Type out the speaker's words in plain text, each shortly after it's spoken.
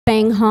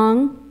Feng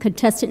Hong,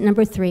 contestant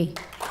number 3.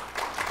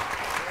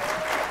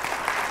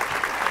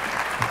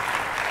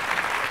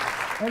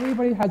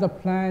 Everybody has a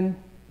plan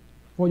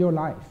for your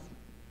life.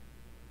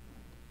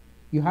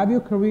 You have your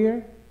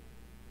career,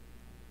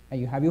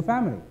 and you have your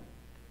family.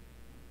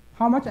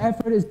 How much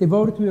effort is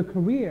devoted to your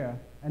career,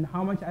 and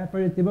how much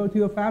effort is devoted to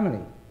your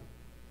family?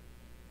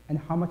 And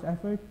how much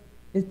effort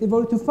is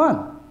devoted to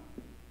fun?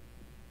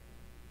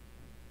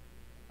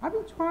 I've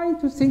been trying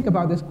to think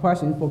about this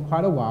question for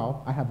quite a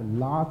while. I have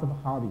lots of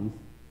hobbies.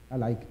 I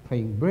like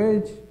playing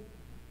bridge.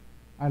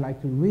 I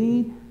like to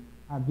read.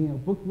 I've been a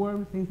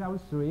bookworm since I was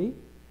 3.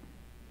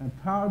 I'm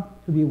proud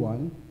to be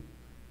one.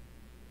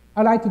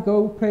 I like to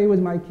go play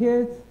with my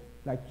kids,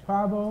 like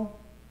travel.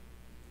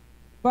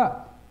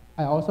 But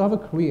I also have a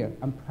career.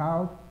 I'm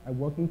proud. I'm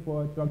working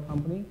for a drug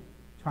company,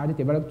 trying to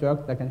develop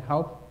drugs that can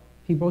help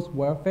people's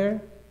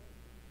welfare.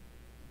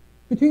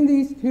 Between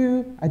these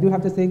two, I do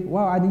have to think,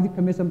 well, I need to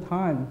commit some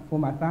time for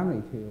my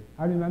family too.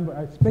 I remember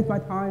I split my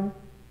time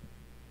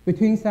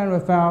between San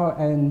Rafael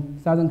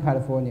and Southern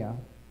California.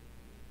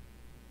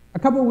 A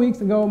couple of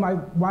weeks ago, my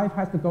wife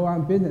has to go on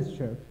a business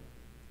trip.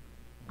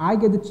 I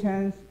get the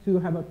chance to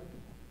have a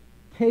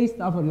taste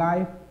of a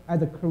life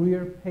as a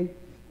career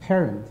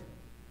parent.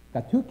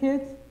 Got 2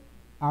 kids,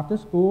 after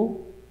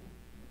school,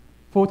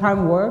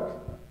 full-time work.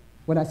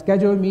 When I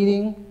schedule a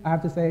meeting, I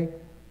have to say,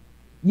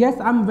 yes,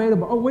 I'm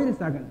available. Oh, wait a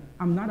second,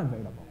 I'm not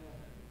available.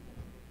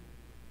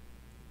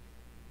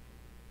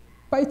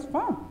 But it's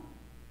fun.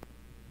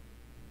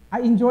 I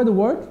enjoy the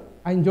work.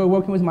 I enjoy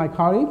working with my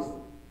colleagues.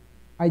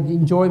 I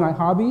enjoy my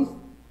hobbies.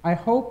 I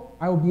hope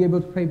I will be able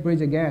to play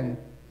bridge again.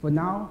 For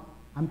now,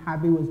 I'm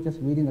happy with just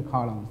reading the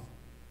columns.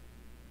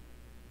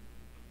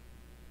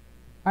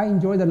 I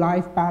enjoy the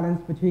life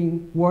balance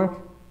between work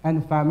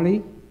and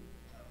family.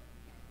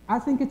 I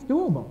think it's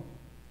doable.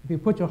 If you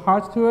put your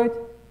hearts to it,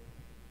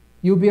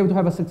 you'll be able to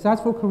have a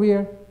successful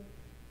career,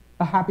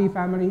 a happy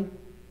family,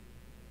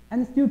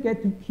 and still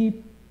get to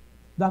keep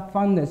the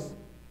funness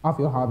of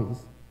your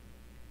hobbies.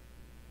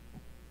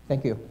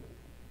 Thank you.